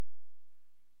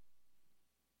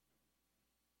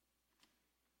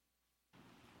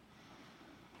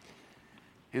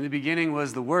In the beginning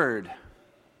was the Word,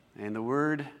 and the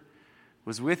Word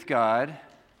was with God,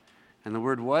 and the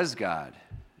Word was God.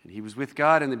 And he was with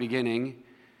God in the beginning.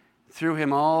 Through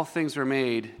him all things were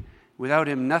made. Without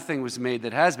him nothing was made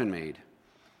that has been made.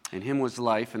 In him was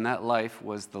life, and that life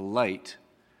was the light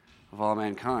of all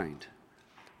mankind.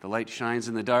 The light shines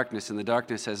in the darkness, and the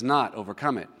darkness has not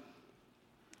overcome it.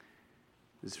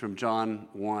 This is from John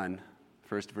 1,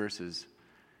 first verses.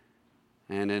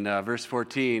 And in verse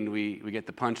 14, we get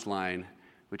the punchline,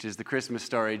 which is the Christmas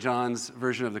story, John's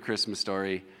version of the Christmas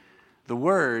story. The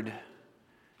Word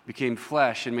became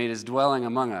flesh and made his dwelling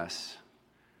among us.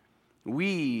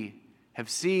 We have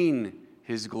seen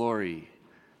his glory,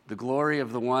 the glory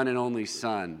of the one and only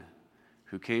Son,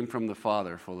 who came from the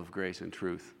Father, full of grace and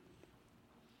truth.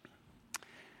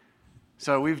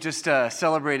 So we've just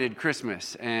celebrated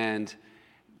Christmas, and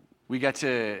we got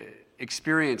to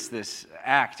experience this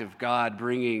act of God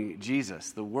bringing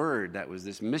Jesus, the Word that was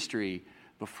this mystery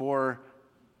before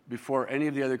any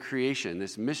of the other creation,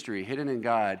 this mystery hidden in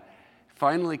God,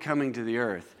 finally coming to the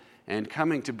earth and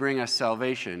coming to bring us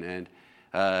salvation.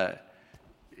 And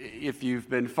if you've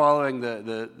been following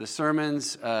the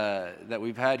sermons that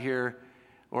we've had here,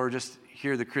 or just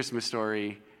hear the Christmas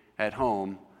story at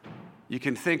home, you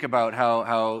can think about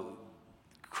how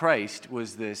Christ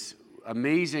was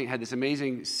had this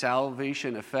amazing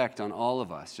salvation effect on all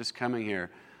of us, just coming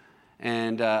here.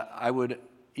 And I would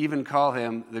even call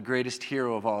him the greatest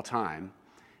hero of all time.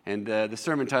 And the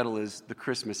sermon title is The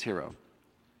Christmas Hero.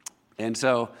 And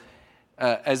so,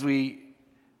 as we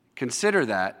consider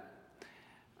that,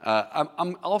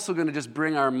 I'm also going to just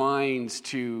bring our minds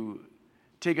to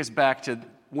take us back to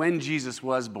when Jesus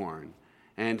was born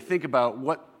and think about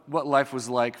what life was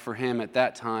like for him at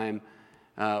that time.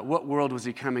 What world was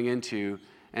he coming into,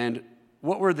 and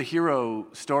what were the hero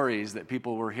stories that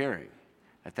people were hearing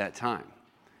at that time?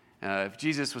 If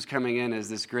Jesus was coming in as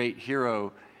this great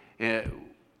hero,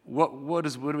 what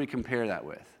do we compare that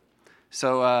with?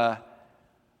 So,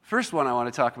 first one I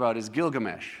want to talk about is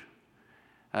Gilgamesh.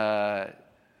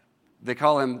 They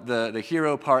call him the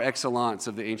hero par excellence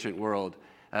of the ancient world.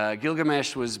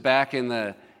 Gilgamesh was back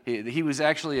he was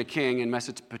actually a king in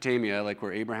Mesopotamia, like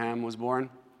where Abraham was born,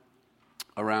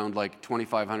 around like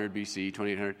 2500 BC,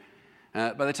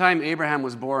 2800. By the time Abraham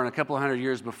was born, a couple of hundred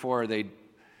years before, they'd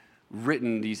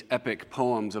written these epic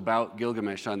poems about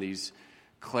Gilgamesh on these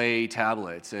clay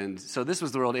tablets. And so this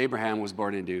was the world Abraham was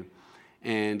born into,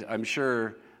 and I'm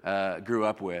sure grew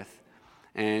up with.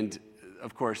 And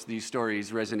of course, these stories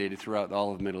resonated throughout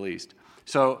all of the Middle East.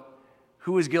 So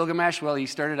who was Gilgamesh? Well, he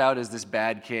started out as this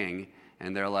bad king,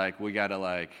 and they're like, we got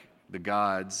to the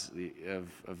gods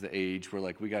of the age were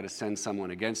like, we got to send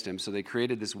someone against him. So they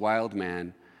created this wild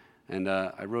man, and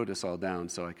I wrote this all down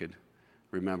so I could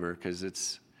remember, because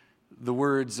it's the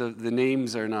words of the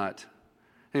names are not.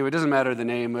 Anyway, it doesn't matter the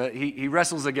name. He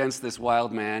wrestles against this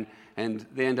wild man, and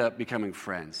they end up becoming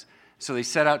friends. So they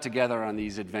set out together on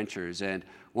these adventures, and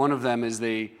one of them is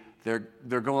they're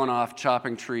going off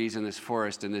chopping trees in this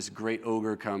forest, and this great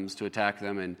ogre comes to attack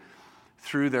them, and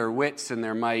through their wits and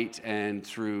their might and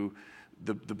through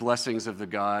the blessings of the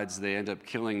gods, they end up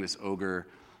killing this ogre,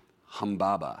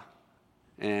 Humbaba.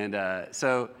 And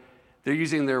so they're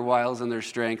using their wiles and their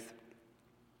strength.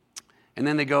 And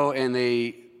then they go and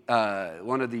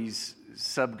one of these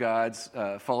sub-gods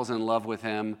falls in love with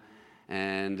him.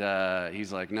 And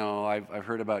he's like, no, I've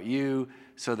heard about you.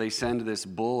 So they send this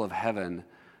bull of heaven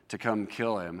to come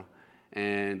kill him.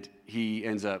 And he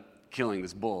ends up killing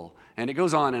this bull. And it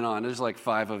goes on and on. There's like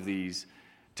 5 of these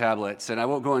tablets, and I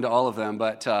won't go into all of them,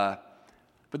 but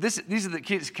these are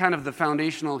kind of the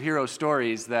foundational hero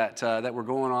stories that were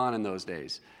going on in those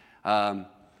days.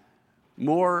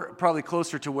 More probably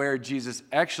closer to where Jesus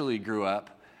actually grew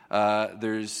up,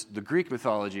 there's the Greek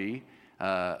mythology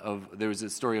there was a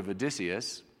story of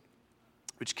Odysseus,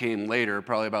 which came later,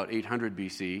 probably about 800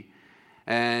 BC,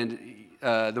 and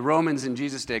the Romans in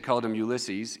Jesus' day called him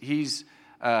Ulysses.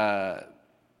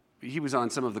 He was on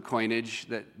some of the coinage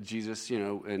that Jesus,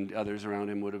 and others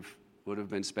around him would have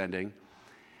been spending,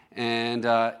 and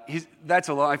that's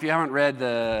a long. If you haven't read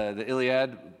the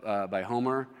Iliad by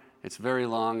Homer, it's very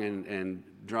long and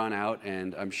drawn out,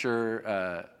 and I'm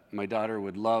sure my daughter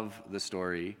would love the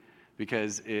story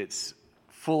because it's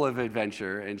full of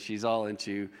adventure, and she's all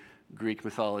into Greek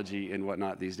mythology and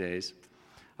whatnot these days.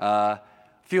 A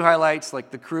few highlights,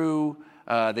 like the crew.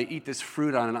 They eat this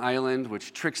fruit on an island,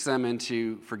 which tricks them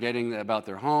into forgetting about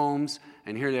their homes.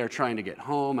 And here they are trying to get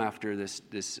home after this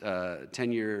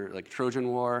 10-year Trojan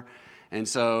War. And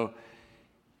so,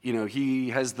 he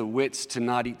has the wits to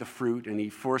not eat the fruit, and he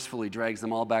forcefully drags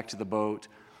them all back to the boat.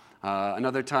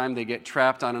 Another time they get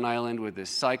trapped on an island with this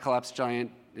Cyclops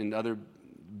giant and other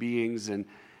beings, and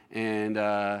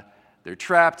they're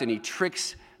trapped, and he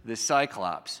tricks the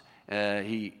Cyclops.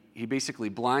 He basically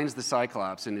blinds the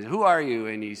Cyclops, and who are you?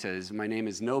 And he says, my name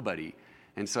is Nobody.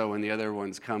 And so when the other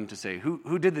ones come to say,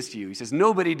 who did this to you? He says,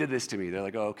 nobody did this to me. They're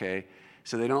like, oh, okay.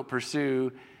 So they don't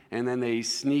pursue, and then they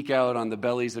sneak out on the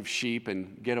bellies of sheep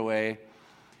and get away.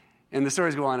 And the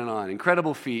stories go on and on.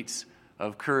 Incredible feats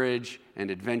of courage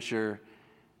and adventure.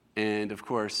 And of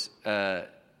course,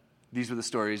 these were the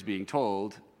stories being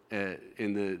told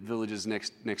in the villages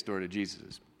next door to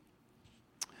Jesus'.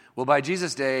 Well, by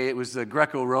Jesus' day, it was the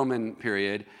Greco-Roman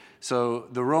period. So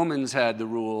the Romans had the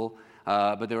rule,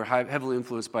 but they were heavily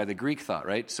influenced by the Greek thought,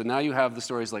 right? So now you have the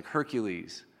stories like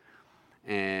Hercules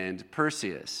and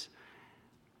Perseus.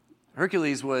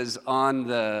 Hercules was on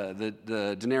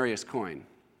the denarius coin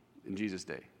in Jesus'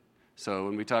 day. So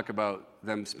when we talk about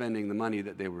them spending the money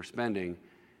that they were spending,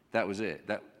 that was it.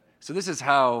 So this is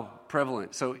how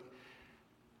prevalent. So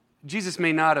Jesus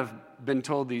may not have been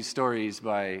told these stories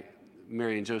by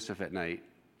Mary and Joseph at night,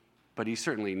 but he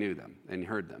certainly knew them and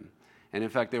heard them. And in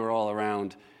fact, they were all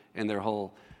around in their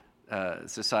whole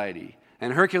society.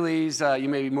 And Hercules, you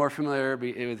may be more familiar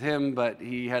with him, but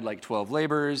he had like 12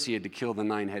 labors. He had to kill the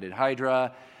 9-headed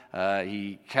Hydra.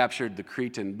 He captured the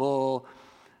Cretan bull.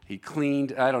 He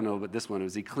cleaned, I don't know what this one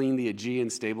was, he cleaned the Aegean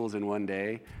stables in one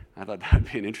day. I thought that would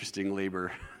be an interesting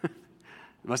labor. It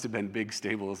must have been big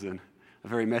stables and a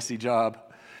very messy job.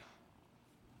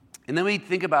 And then we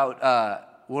think about,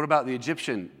 what about the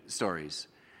Egyptian stories?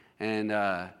 And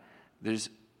there's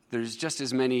just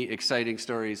as many exciting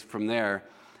stories from there.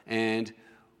 And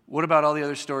what about all the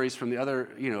other stories from the other,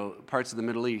 parts of the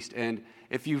Middle East? And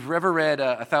if you've ever read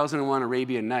 1001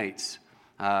 Arabian Nights,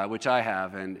 which I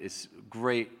have, and it's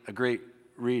a great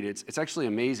read. It's actually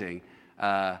amazing.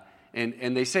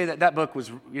 And they say that book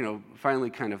was, finally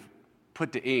kind of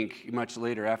put to ink much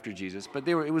later after Jesus. But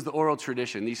it was the oral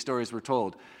tradition. These stories were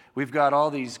told. We've got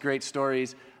all these great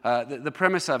stories. The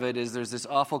premise of it is there's this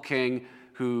awful king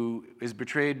who is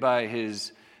betrayed by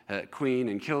his queen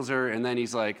and kills her, and then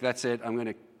he's like, that's it, I'm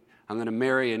gonna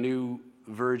marry a new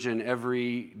virgin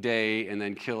every day and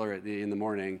then kill her in the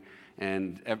morning,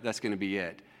 and that's gonna be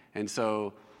it. And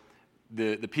so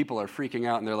the people are freaking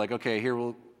out, and they're like, okay,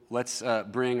 let's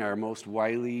bring our most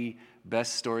wily,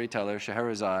 best storyteller,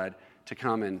 Scheherazade, to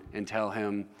come and tell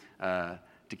him,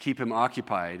 to keep him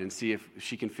occupied and see if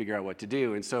she can figure out what to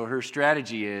do. And so her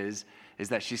strategy is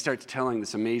that she starts telling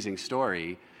this amazing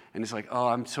story, and it's like, oh,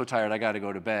 I'm so tired, I got to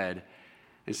go to bed.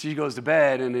 And she goes to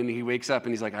bed, and then he wakes up,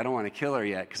 and he's like, I don't want to kill her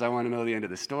yet, because I want to know the end of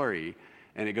the story.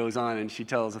 And it goes on, and she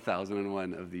tells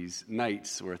 1001 of these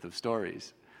nights worth of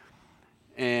stories.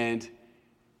 And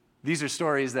these are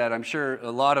stories that I'm sure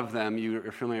a lot of them you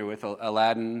are familiar with.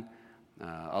 Aladdin,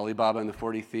 Ali Baba and the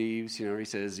 40 Thieves, he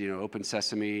says, open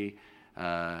sesame.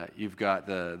 You've got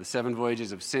the 7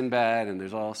 voyages of Sinbad, and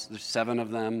there's 7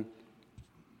 of them.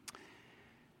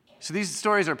 So these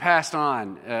stories are passed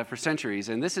on for centuries,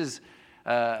 and this is,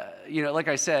 like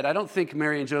I said, I don't think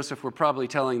Mary and Joseph were probably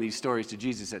telling these stories to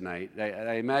Jesus at night.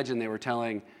 I imagine they were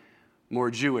telling more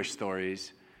Jewish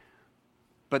stories,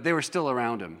 but they were still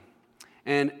around him.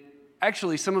 And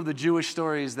actually, some of the Jewish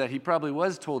stories that he probably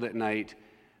was told at night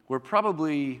were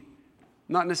probably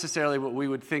not necessarily what we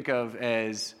would think of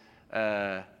as,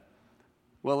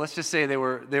 let's just say there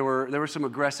were some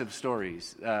aggressive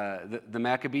stories. The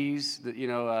Maccabees,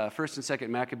 First and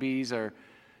Second Maccabees are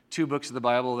 2 books of the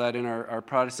Bible that in our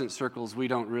Protestant circles we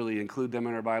don't really include them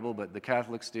in our Bible, but the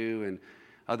Catholics do, and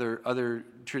other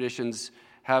traditions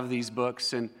have these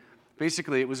books. And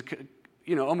basically, it was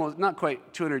almost not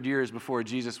quite 200 years before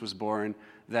Jesus was born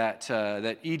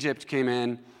that Egypt came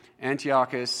in.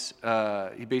 Antiochus,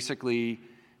 he basically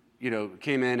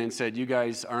came in and said, you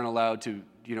guys aren't allowed to,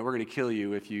 we're going to kill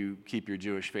you if you keep your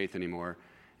Jewish faith anymore.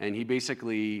 And he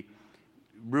basically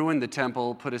ruined the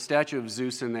temple, put a statue of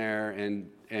Zeus in there,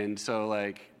 and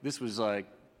so this was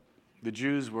the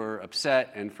Jews were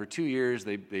upset, and for 2 years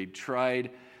they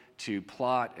tried to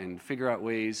plot and figure out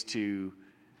ways to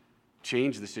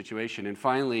change the situation. And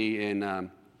finally, in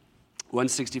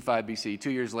 165 BC,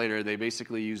 2 years later, they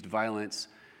basically used violence,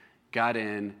 got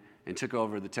in, and took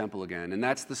over the temple again. And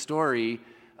that's the story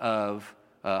of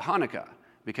Hanukkah,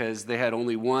 because they had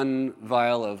only 1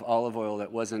 vial of olive oil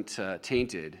that wasn't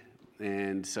tainted.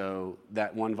 And so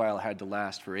that 1 vial had to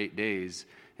last for 8 days,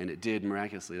 and it did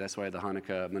miraculously. That's why the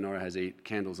Hanukkah menorah has 8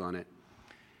 candles on it.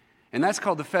 And that's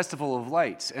called the Festival of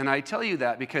Lights. And I tell you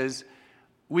that because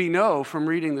we know from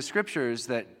reading the scriptures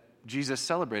that Jesus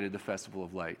celebrated the Festival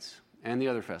of Lights and the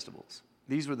other festivals.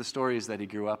 These were the stories that he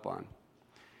grew up on.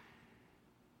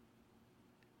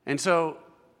 And so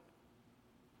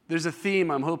there's a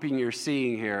theme I'm hoping you're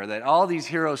seeing here, that all these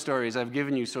hero stories I've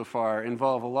given you so far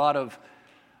involve a lot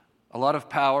of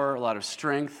power, a lot of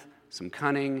strength, some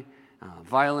cunning,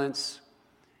 violence.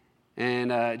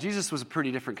 And Jesus was a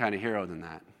pretty different kind of hero than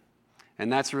that.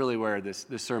 And that's really where this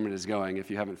sermon is going, if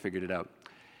you haven't figured it out.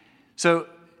 So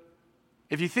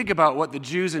if you think about what the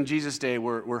Jews in Jesus' day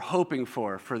were hoping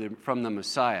from the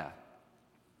Messiah,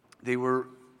 they were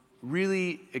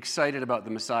really excited about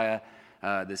the Messiah,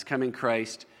 this coming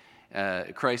Christ.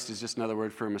 Christ is just another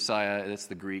word for Messiah. That's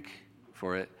the Greek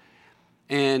for it.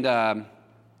 And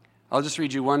I'll just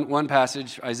read you one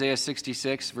passage, Isaiah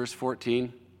 66, verse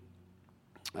 14.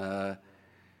 And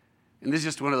this is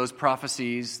just one of those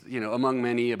prophecies, among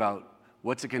many about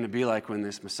what's it going to be like when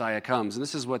this Messiah comes. And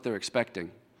this is what they're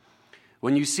expecting.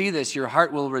 When you see this, your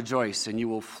heart will rejoice, and you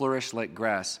will flourish like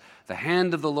grass. The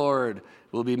hand of the Lord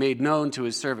will be made known to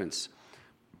his servants,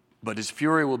 but his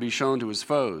fury will be shown to his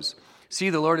foes. See,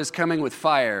 the Lord is coming with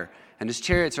fire, and his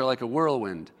chariots are like a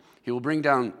whirlwind. He will bring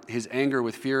down his anger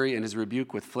with fury and his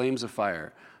rebuke with flames of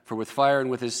fire. For with fire and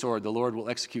with his sword, the Lord will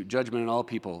execute judgment on all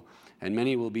people, and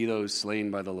many will be those slain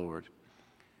by the Lord.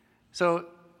 So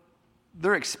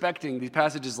they're expecting these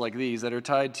passages like these that are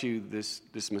tied to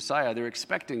this Messiah. They're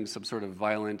expecting some sort of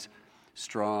violent,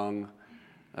 strong,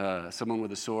 someone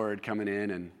with a sword coming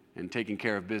in and taking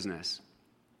care of business.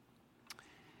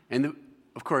 And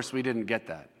of course, we didn't get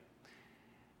that.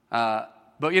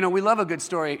 But we love a good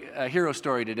story, a hero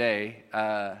story today.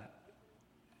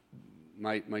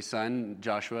 My son,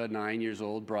 Joshua, 9 years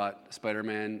old, brought a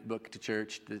Spider-Man book to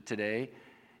church today.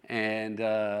 And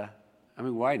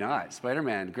why not?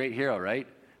 Spider-Man, great hero, right?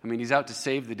 He's out to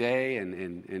save the day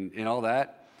and all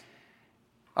that.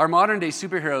 Our modern-day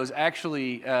superheroes,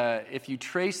 actually, if you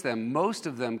trace them, most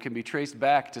of them can be traced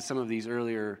back to some of these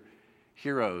earlier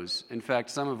heroes. In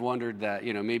fact, some have wondered that,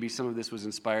 maybe some of this was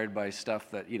inspired by stuff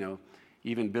that,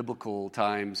 even biblical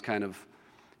times kind of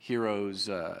heroes.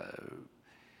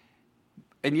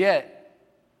 And yet,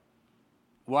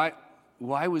 why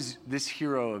was this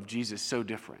hero of Jesus so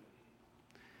different?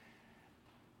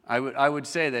 I would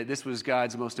say that this was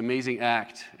God's most amazing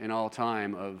act in all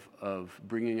time of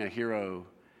bringing a hero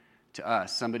to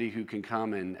us, somebody who can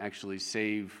come and actually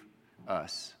save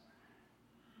us.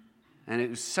 And it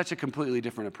was such a completely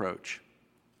different approach.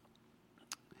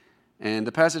 And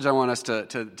the passage I want us to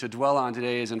dwell on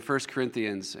today is in 1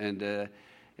 Corinthians, and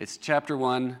it's chapter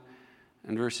 1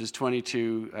 and verses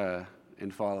 22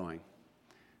 and following.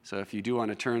 So if you do want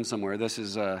to turn somewhere, this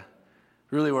is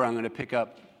really where I'm going to pick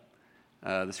up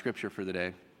the scripture for the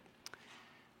day.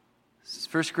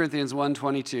 1 Corinthians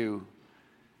 1:22.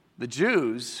 The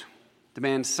Jews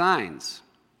demand signs,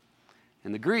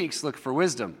 and the Greeks look for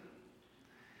wisdom.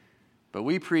 But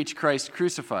we preach Christ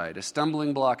crucified, a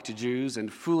stumbling block to Jews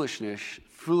and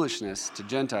foolishness to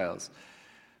Gentiles.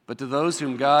 But to those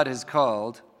whom God has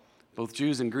called, both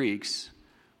Jews and Greeks,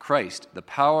 Christ, the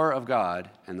power of God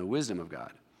and the wisdom of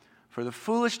God. For the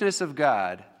foolishness of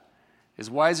God is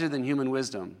wiser than human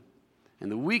wisdom, and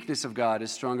the weakness of God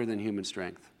is stronger than human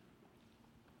strength.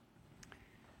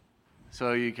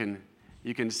 So you can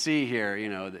see here,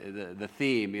 the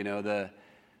theme,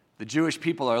 the Jewish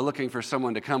people are looking for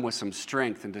someone to come with some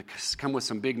strength and to come with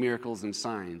some big miracles and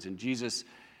signs. And Jesus,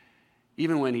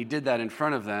 even when he did that in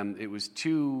front of them, it was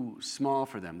too small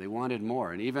for them. They wanted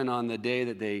more. And even on the day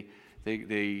that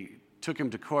they took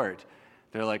him to court,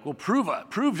 they're like, well, prove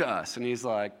to us. And he's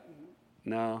like,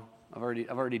 no, I've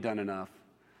already done enough.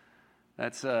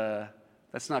 That's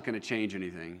not going to change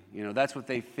anything. That's what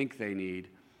they think they need.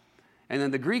 And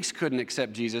then the Greeks couldn't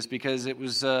accept Jesus because it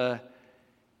was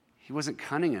he wasn't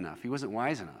cunning enough. He wasn't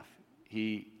wise enough.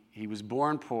 He was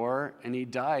born poor and he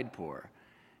died poor,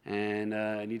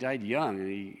 and he died young, and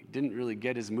he didn't really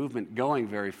get his movement going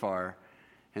very far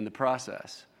in the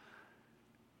process.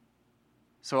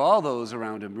 So all those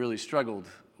around him really struggled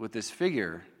with this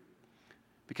figure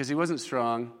because he wasn't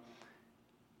strong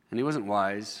and he wasn't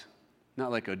wise.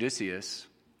 Not like Odysseus.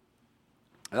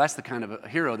 That's the kind of a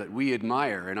hero that we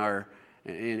admire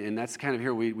and that's the kind of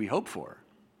hero we hope for.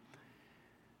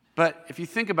 But if you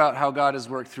think about how God has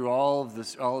worked through all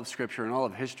of Scripture and all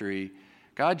of history,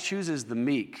 God chooses the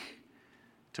meek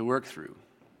to work through,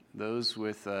 those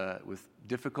with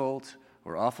difficult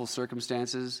or awful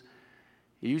circumstances.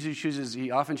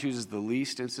 He often chooses the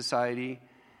least in society.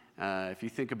 If you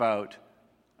think about,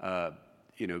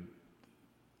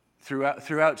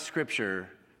 throughout Scripture,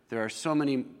 there are so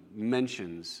many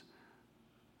mentions,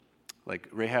 like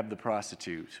Rahab the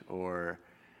prostitute, or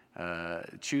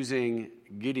choosing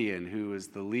Gideon, who was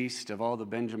the least of all the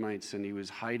Benjamites, and he was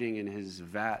hiding in his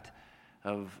vat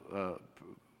of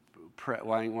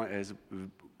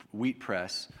wheat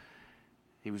press.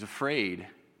 He was afraid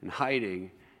and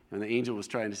hiding, and the angel was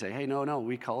trying to say, hey, no,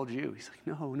 we called you. He's like,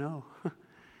 no.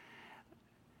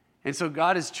 And so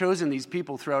God has chosen these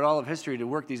people throughout all of history to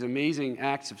work these amazing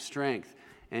acts of strength,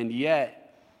 and yet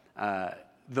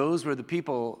those were the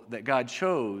people that God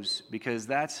chose because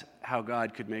that's how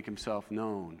God could make himself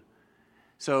known.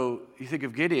 So you think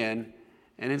of Gideon,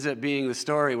 and it ends up being the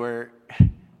story where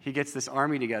he gets this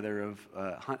army together of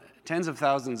tens of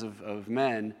thousands of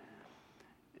men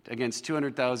against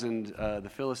 200,000 the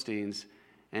Philistines,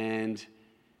 and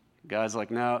God's like,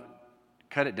 no,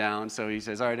 cut it down. So he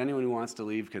says, all right, anyone who wants to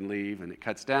leave can leave, and it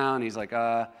cuts down. He's like,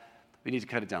 we need to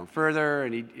cut it down further,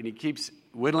 and he keeps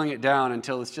whittling it down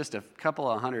until it's just a couple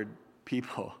of hundred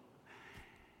people.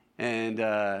 And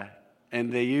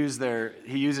he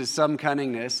uses some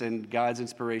cunningness and God's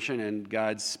inspiration and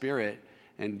God's spirit,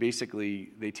 and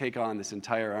basically they take on this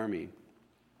entire army.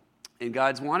 And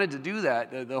God's wanted to do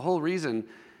that. The whole reason,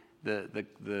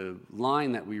 the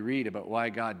line that we read about why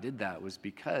God did that was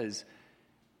because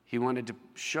he wanted to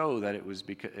show that it was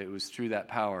through that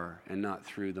power and not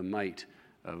through the might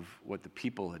of what the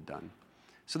people had done.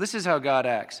 So this is how God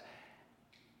acts.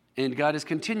 And God has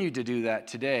continued to do that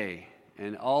today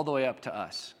and all the way up to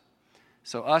us.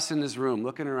 So us in this room,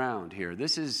 looking around here,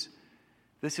 this is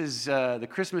the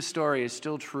Christmas story is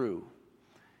still true.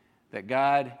 That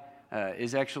God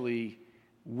is actually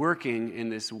working in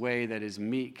this way that is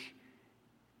meek,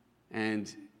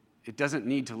 and it doesn't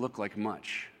need to look like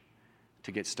much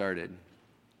to get started.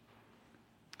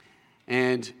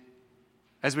 And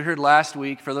as we heard last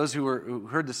week, for those who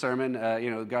heard the sermon,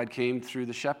 God came through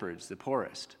the shepherds, the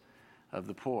poorest of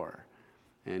the poor.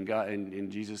 And God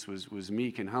and Jesus was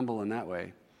meek and humble in that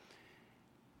way.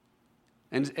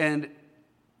 And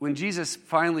when Jesus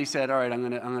finally said, "All right, I'm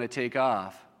gonna take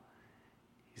off,"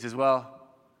 he says, "Well,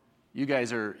 you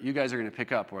guys are going to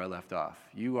pick up where I left off.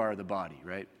 You are the body,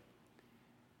 right?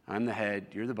 I'm the head.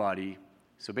 You're the body.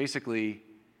 So basically,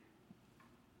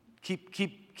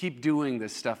 keep doing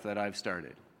this stuff that I've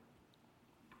started."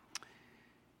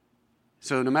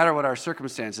 So no matter what our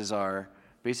circumstances are,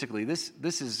 basically this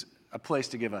is a place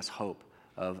to give us hope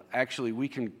of actually we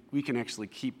can actually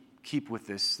keep with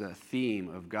this theme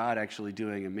of God actually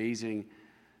doing amazing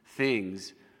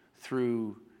things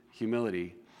through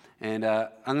humility. And I'm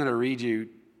going to read you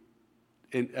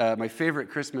my favorite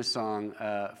Christmas song,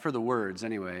 for the words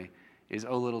anyway, is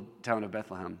 "O Little Town of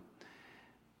Bethlehem."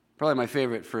 Probably my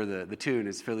favorite for the tune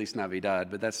is "Feliz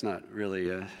Navidad," but that's not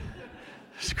really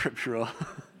scriptural.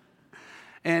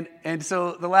 And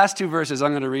so the last two verses,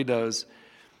 I'm going to read those.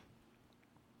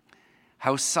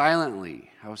 How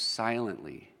silently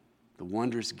the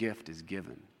wondrous gift is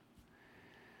given.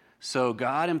 So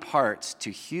God imparts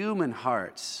to human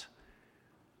hearts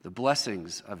the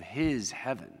blessings of his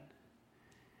heaven.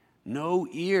 No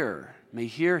ear may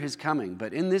hear his coming,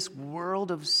 but in this world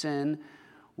of sin,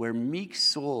 where meek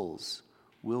souls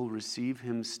will receive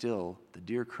him still, the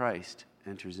dear Christ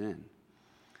enters in.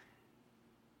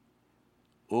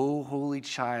 O holy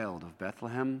child of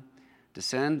Bethlehem,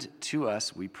 descend to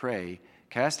us, we pray,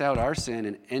 cast out our sin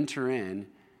and enter in,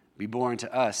 be born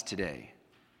to us today.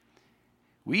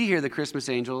 We hear the Christmas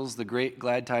angels, the great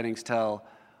glad tidings tell,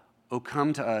 O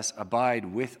come to us, abide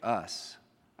with us,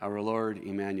 our Lord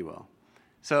Emmanuel.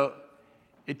 So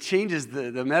it changes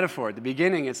the metaphor. At the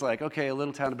beginning, it's like, okay, a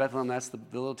little town of Bethlehem, that's the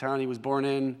little town he was born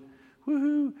in,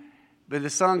 woohoo. But the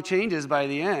song changes by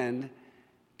the end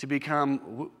to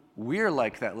become, we're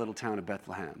like that little town of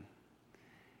Bethlehem.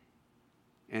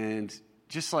 And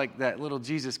just like that little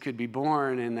Jesus could be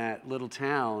born in that little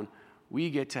town, we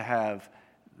get to have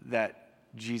that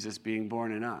Jesus being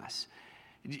born in us.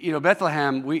 You know,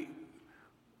 Bethlehem, we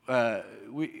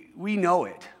know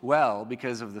it well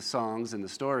because of the songs and the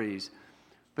stories,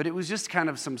 but it was just kind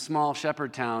of some small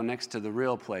shepherd town next to the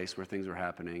real place where things were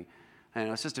happening. And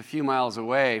it was just a few miles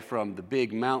away from the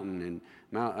big mountain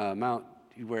and Mount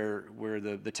where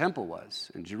the temple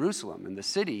was, in Jerusalem, and the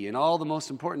city, and all the most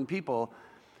important people,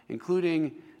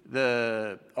 including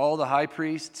all the high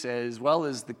priests as well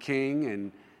as the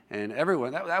king and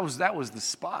everyone. That was the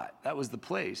spot. That was the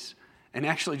place. And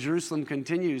actually, Jerusalem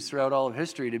continues throughout all of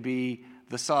history to be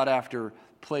the sought-after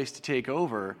place to take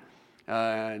over.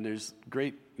 And there's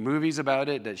great movies about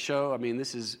it that show, I mean,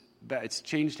 it's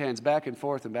changed hands back and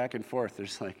forth and back and forth.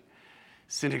 There's like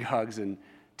synagogues and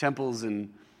temples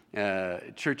and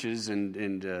churches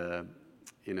and the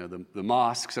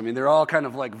mosques. I mean, they're all kind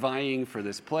of like vying for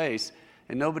this place,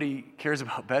 and nobody cares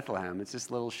about Bethlehem. It's this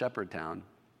little shepherd town.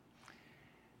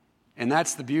 And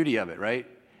that's the beauty of it, right?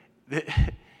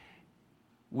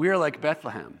 We're like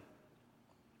Bethlehem.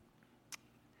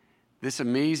 this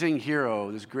amazing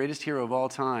hero, this greatest hero of all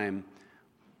time,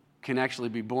 can actually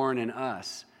be born in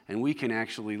us, and we can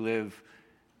actually live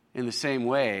in the same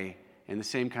way, in the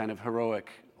same kind of heroic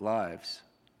lives.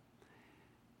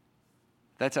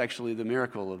 That's actually the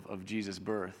miracle of Jesus'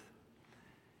 birth.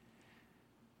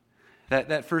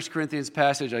 That 1 Corinthians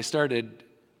passage I started,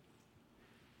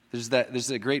 there's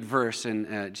a great verse in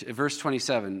verse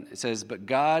 27. It says, "But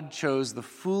God chose the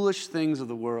foolish things of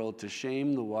the world to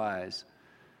shame the wise.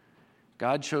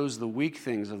 God chose the weak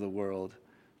things of the world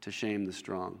to shame the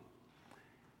strong."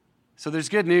 So there's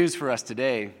good news for us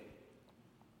today.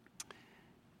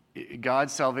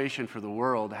 God's salvation for the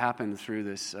world happened through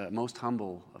this most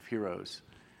humble of heroes.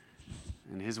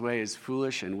 And his way is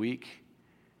foolish and weak.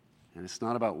 And it's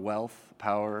not about wealth,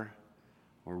 power,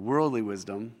 or worldly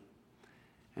wisdom.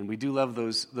 And we do love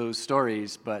those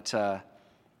stories, but the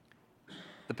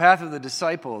path of the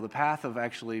disciple, the path of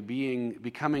actually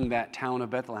becoming that town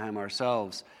of Bethlehem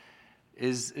ourselves,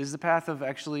 is the path of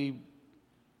actually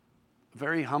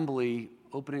very humbly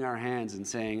opening our hands and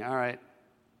saying, "All right,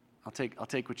 I'll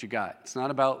take what you got." It's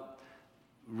not about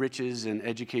riches and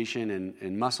education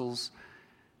and muscles.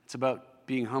 It's about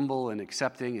being humble and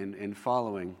accepting and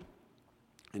following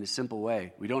in a simple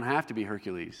way. We don't have to be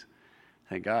Hercules,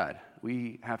 thank God.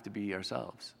 We have to be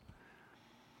ourselves.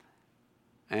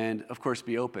 And, of course,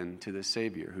 be open to this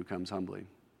Savior who comes humbly.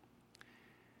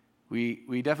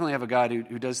 We definitely have a God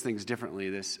who does things differently.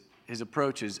 His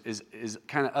approach is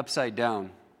kind of upside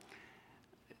down.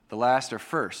 The last are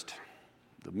first.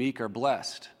 The meek are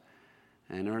blessed.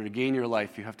 And in order to gain your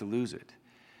life, you have to lose it.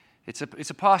 It's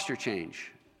a posture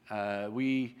change.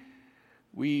 We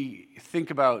think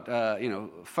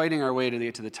about fighting our way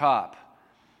to the top,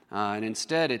 and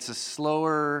instead it's a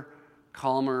slower,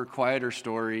 calmer, quieter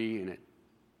story, and it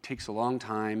takes a long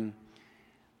time,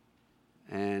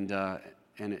 and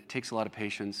it takes a lot of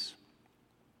patience.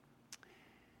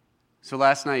 So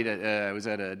last night I was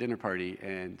at a dinner party,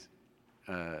 and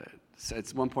at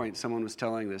one point someone was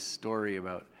telling this story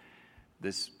about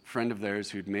this friend of theirs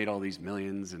who'd made all these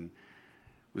millions and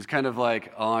was kind of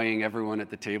like awing everyone at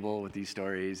the table with these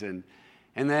stories. And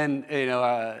then,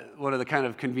 one of the kind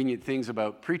of convenient things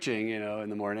about preaching, in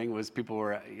the morning was people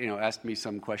were, asked me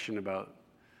some question about,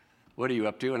 "What are you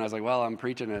up to?" And I was like, "Well, I'm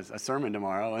preaching a sermon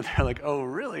tomorrow." And they're like, "Oh,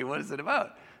 really? What is it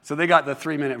about?" So they got the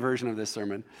 3-minute version of this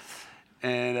sermon.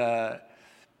 And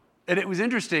it was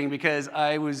interesting because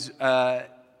I was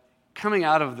coming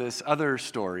out of this other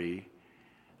story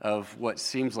of what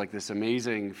seems like this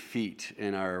amazing feat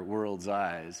in our world's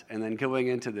eyes, and then going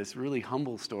into this really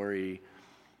humble story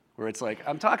where it's like,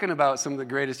 I'm talking about some of the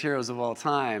greatest heroes of all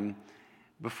time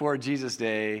before Jesus'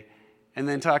 day, and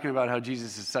then talking about how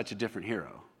Jesus is such a different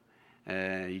hero.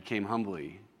 He came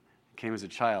humbly, came as a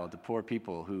child to poor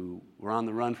people who were on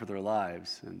the run for their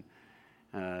lives, and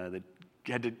that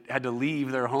had to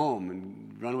leave their home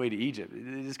and run away to Egypt.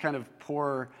 This kind of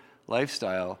poor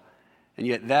lifestyle, and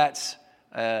yet that's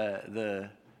the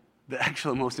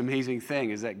actual most amazing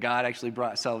thing, is that God actually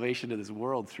brought salvation to this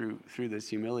world through this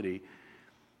humility.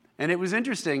 And it was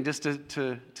interesting just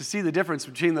to see the difference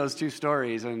between those two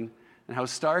stories and how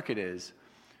stark it is.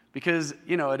 Because,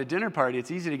 at a dinner party,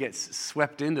 it's easy to get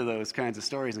swept into those kinds of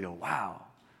stories and go, "Wow,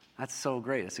 that's so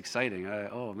great, that's exciting.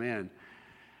 Oh, man.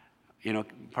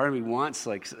 Part of me wants,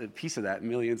 a piece of that,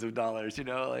 millions of dollars,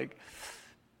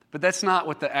 But that's not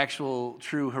what the actual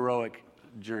true heroic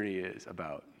journey is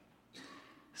about.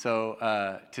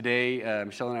 So today,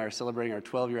 Michelle and I are celebrating our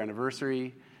 12-year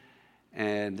anniversary,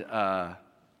 and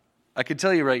I can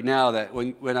tell you right now that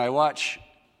when I watch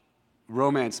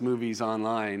romance movies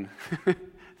online,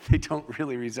 they don't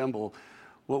really resemble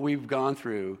what we've gone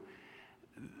through.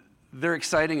 They're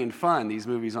exciting and fun, these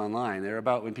movies online. They're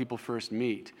about when people first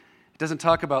meet. It doesn't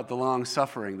talk about the long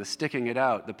suffering, the sticking it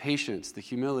out, the patience, the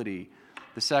humility,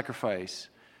 the sacrifice.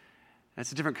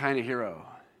 That's a different kind of hero.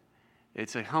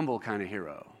 It's a humble kind of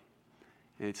hero.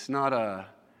 It's not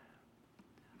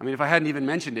if I hadn't even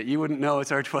mentioned it, you wouldn't know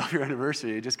it's our 12-year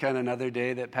anniversary. It's just kind of another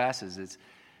day that passes.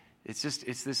 It's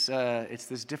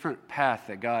this different path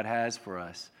that God has for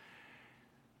us.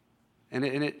 And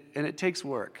it takes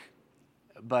work.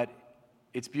 But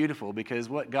it's beautiful, because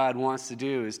what God wants to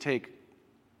do is take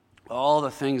all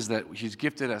the things that He's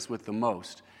gifted us with the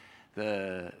most,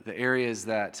 the areas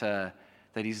that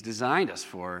He's designed us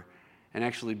for, and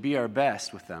actually be our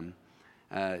best with them,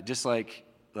 just like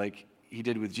He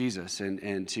did with Jesus,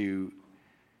 and to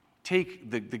take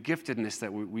the giftedness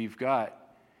that we've got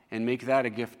and make that a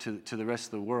gift to the rest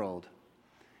of the world.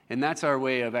 And that's our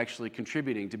way of actually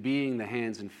contributing to being the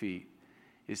hands and feet,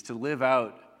 is to live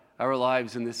out our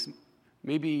lives in this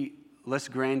maybe less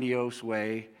grandiose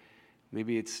way,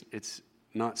 Maybe it's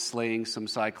not slaying some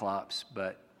cyclops,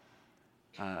 but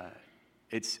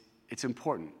it's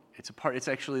important. It's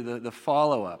actually the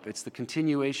follow-up. It's the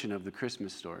continuation of the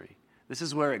Christmas story. This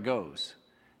is where it goes.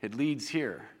 It leads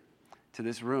here to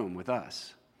this room with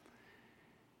us.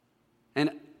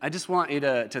 And I just want you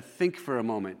to think for a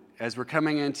moment as we're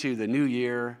coming into the new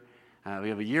year. We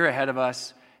have a year ahead of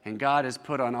us, and God has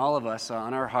put on all of us,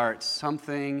 on our hearts,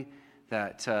 something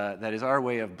that is our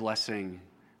way of blessing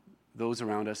those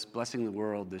around us, blessing the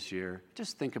world this year.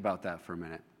 Just think about that for a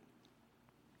minute.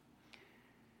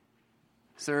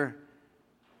 Sir,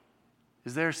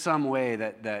 is there some way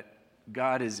that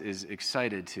God is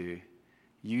excited to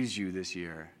use you this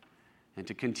year and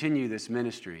to continue this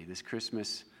ministry, this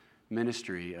Christmas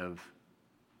ministry of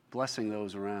blessing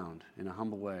those around in a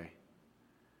humble way?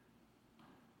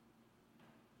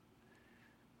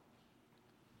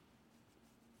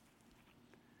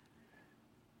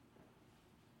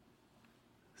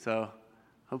 So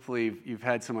hopefully you've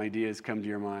had some ideas come to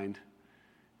your mind,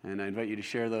 and I invite you to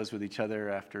share those with each other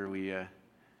after we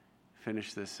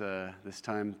finish this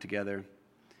time together.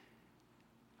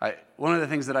 One of the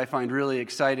things that I find really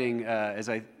exciting as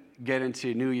I get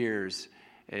into New Year's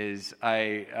is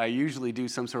I usually do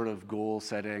some sort of goal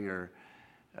setting, or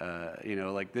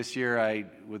like this year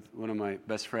with one of my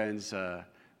best friends,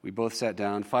 we both sat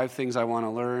down 5 things I want to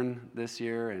learn this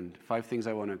year and 5 things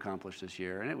I want to accomplish this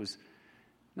year, and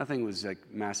nothing was like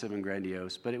massive and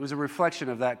grandiose, but it was a reflection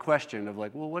of that question of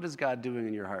like, well, what is God doing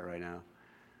in your heart right now?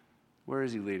 Where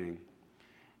is he leading?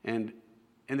 And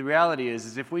the reality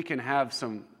is if we can have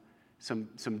some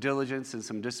diligence and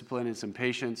some discipline and some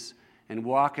patience and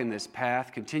walk in this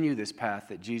path, continue this path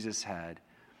that Jesus had,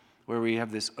 where we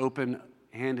have this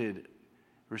open-handed,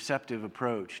 receptive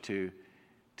approach to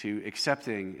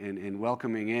accepting and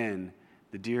welcoming in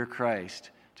the dear Christ,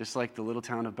 just like the little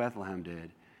town of Bethlehem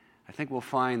did, I think we'll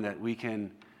find that we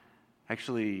can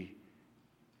actually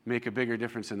make a bigger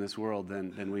difference in this world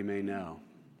than we may know.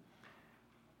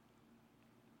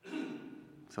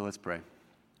 So let's pray.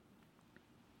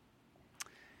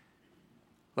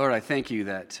 Lord, I thank you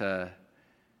that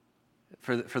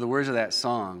for the words of that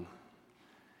song,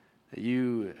 that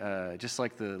you, just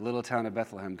like the little town of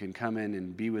Bethlehem, can come in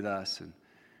and be with us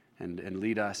and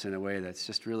lead us in a way that's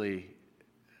just really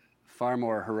far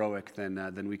more heroic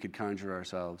than we could conjure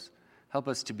ourselves. Help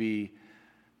us to be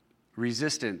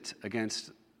resistant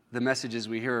against the messages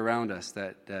we hear around us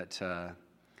that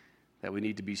we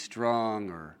need to be strong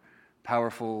or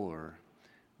powerful or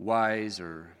wise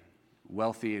or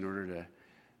wealthy in order to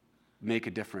make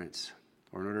a difference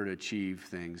or in order to achieve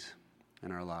things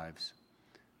in our lives.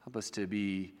 Help us to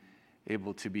be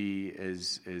able to be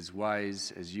as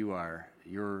wise as you are,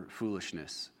 your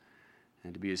foolishness,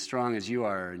 and to be as strong as you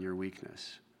are in your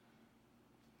weakness.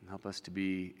 And help us to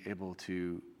be able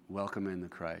to welcome in the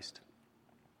Christ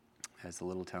as the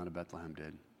little town of Bethlehem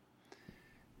did.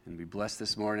 And we bless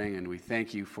this morning, and we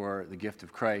thank you for the gift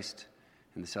of Christ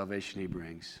and the salvation he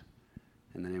brings.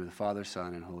 In the name of the Father,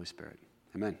 Son, and Holy Spirit.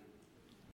 Amen.